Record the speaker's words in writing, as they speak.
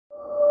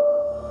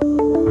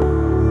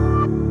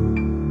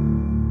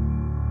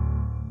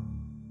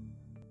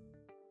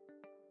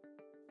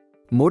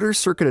Motor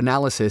circuit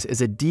analysis is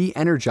a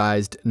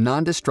de-energized,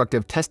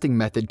 non-destructive testing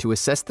method to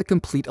assess the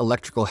complete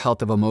electrical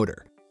health of a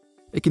motor.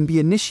 It can be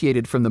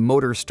initiated from the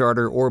motor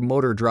starter or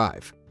motor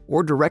drive,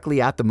 or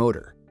directly at the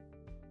motor.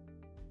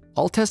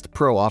 AllTest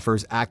Pro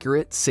offers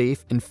accurate,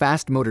 safe, and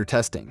fast motor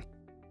testing.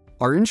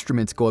 Our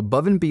instruments go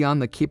above and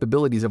beyond the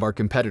capabilities of our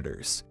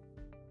competitors.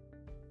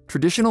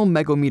 Traditional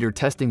megohmmeter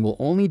testing will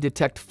only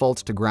detect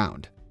faults to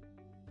ground.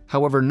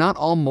 However, not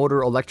all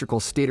motor electrical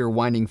stator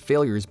winding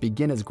failures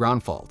begin as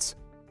ground faults.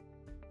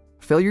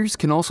 Failures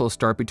can also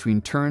start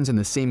between turns in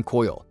the same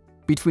coil,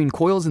 between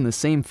coils in the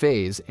same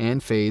phase,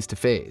 and phase to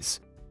phase.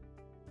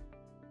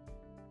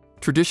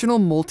 Traditional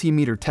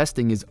multimeter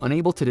testing is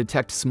unable to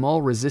detect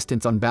small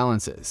resistance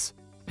unbalances,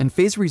 and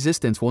phase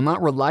resistance will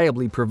not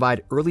reliably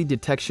provide early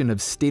detection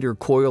of stator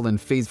coil and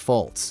phase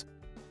faults.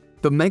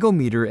 The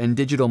megohmmeter and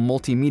digital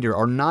multimeter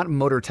are not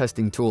motor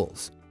testing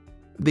tools.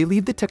 They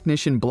leave the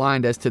technician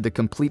blind as to the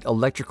complete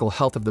electrical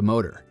health of the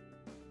motor.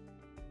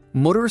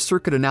 Motor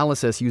circuit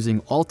analysis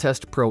using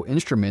AllTest Pro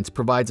instruments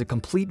provides a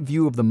complete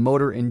view of the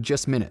motor in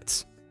just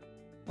minutes.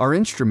 Our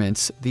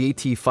instruments, the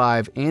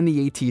AT5 and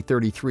the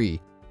AT33,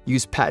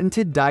 use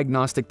patented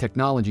diagnostic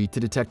technology to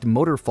detect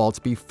motor faults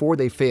before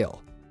they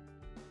fail.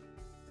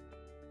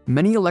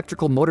 Many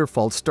electrical motor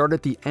faults start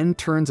at the end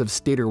turns of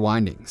stator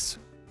windings.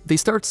 They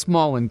start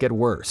small and get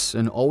worse,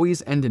 and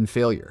always end in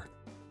failure.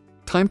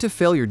 Time to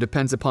failure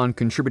depends upon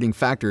contributing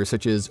factors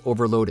such as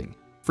overloading,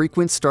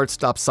 frequent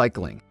start-stop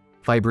cycling,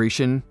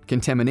 vibration,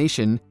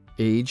 contamination,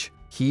 age,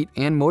 heat,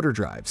 and motor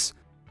drives.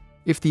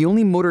 If the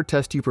only motor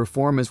test you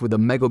perform is with a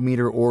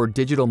megohmmeter or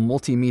digital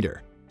multimeter,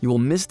 you will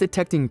miss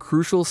detecting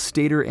crucial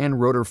stator and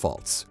rotor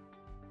faults.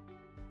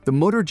 The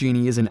Motor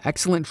GENIE is an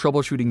excellent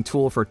troubleshooting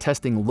tool for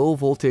testing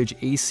low-voltage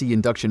AC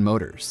induction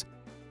motors.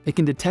 It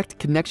can detect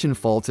connection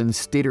faults and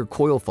stator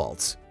coil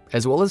faults,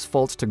 as well as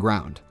faults to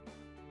ground.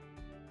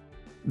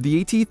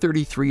 The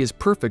AT33 is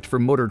perfect for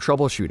motor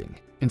troubleshooting,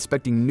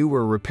 inspecting new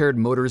or repaired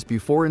motors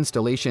before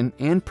installation,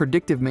 and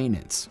predictive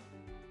maintenance.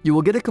 You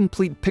will get a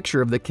complete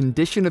picture of the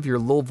condition of your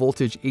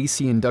low-voltage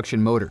AC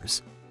induction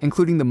motors,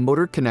 including the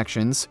motor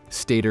connections,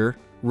 stator,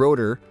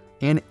 rotor,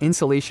 and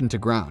insulation to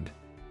ground,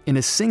 in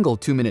a single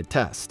 2-minute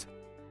test.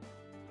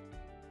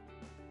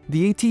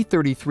 The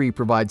AT33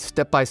 provides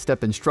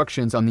step-by-step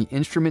instructions on the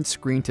instrument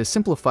screen to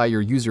simplify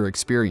your user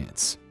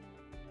experience.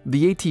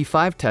 The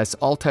AT5 tests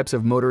all types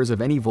of motors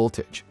of any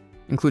voltage,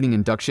 including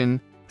induction,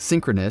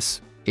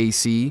 synchronous,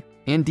 AC,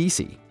 and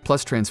DC,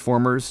 plus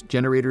transformers,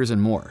 generators,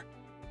 and more.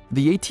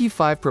 The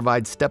AT5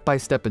 provides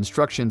step-by-step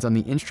instructions on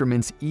the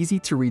instrument's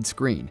easy-to-read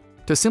screen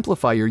to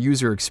simplify your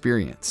user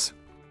experience.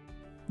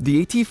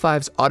 The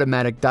AT5's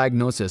automatic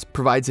diagnosis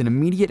provides an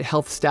immediate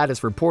health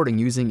status reporting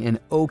using an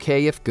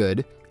OK if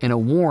good and a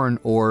warn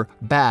or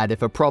bad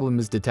if a problem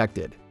is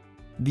detected.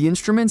 The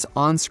instrument's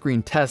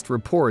on-screen test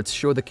reports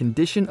show the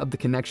condition of the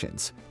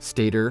connections,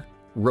 stator,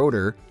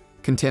 rotor,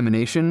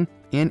 contamination,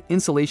 and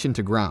insulation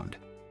to ground.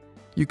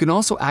 You can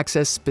also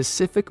access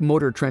specific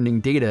motor trending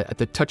data at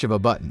the touch of a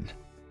button.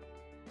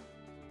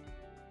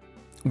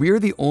 We are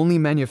the only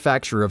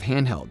manufacturer of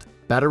handheld,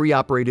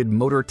 battery-operated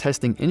motor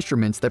testing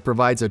instruments that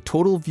provides a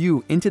total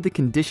view into the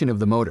condition of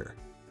the motor.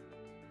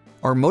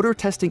 Our motor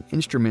testing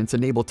instruments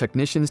enable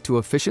technicians to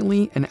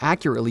efficiently and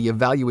accurately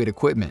evaluate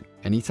equipment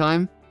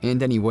anytime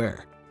and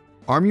anywhere.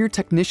 Arm your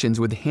technicians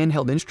with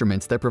handheld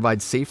instruments that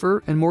provide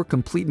safer and more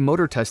complete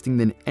motor testing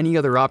than any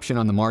other option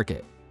on the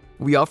market.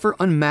 We offer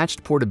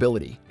unmatched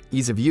portability,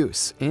 ease of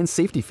use, and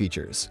safety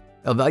features.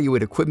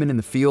 Evaluate equipment in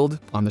the field,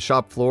 on the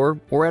shop floor,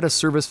 or at a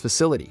service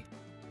facility.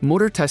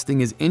 Motor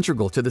testing is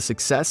integral to the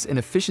success and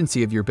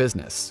efficiency of your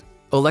business.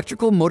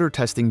 Electrical motor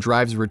testing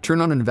drives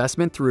return on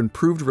investment through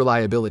improved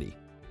reliability,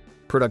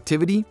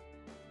 productivity,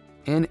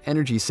 and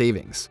energy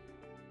savings.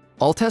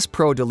 AllTest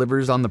Pro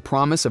delivers on the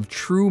promise of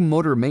true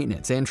motor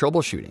maintenance and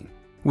troubleshooting,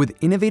 with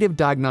innovative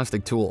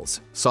diagnostic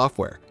tools,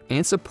 software,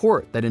 and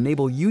support that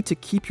enable you to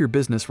keep your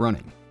business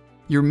running.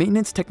 Your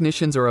maintenance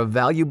technicians are a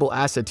valuable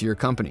asset to your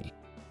company.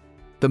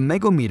 The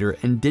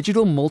megohmmeter and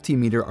digital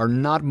multimeter are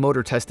not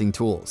motor testing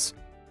tools.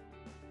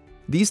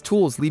 These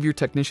tools leave your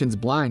technicians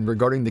blind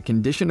regarding the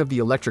condition of the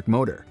electric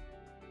motor.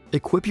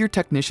 Equip your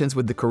technicians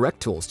with the correct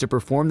tools to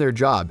perform their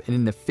job in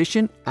an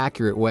efficient,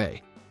 accurate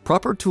way.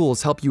 Proper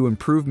tools help you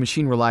improve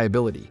machine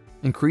reliability,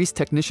 increase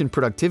technician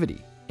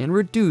productivity, and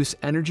reduce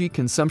energy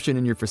consumption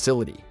in your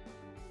facility.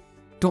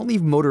 Don't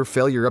leave motor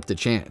failure up to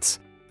chance.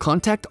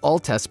 Contact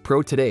AllTest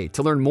Pro today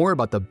to learn more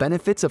about the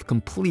benefits of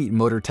complete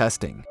motor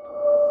testing.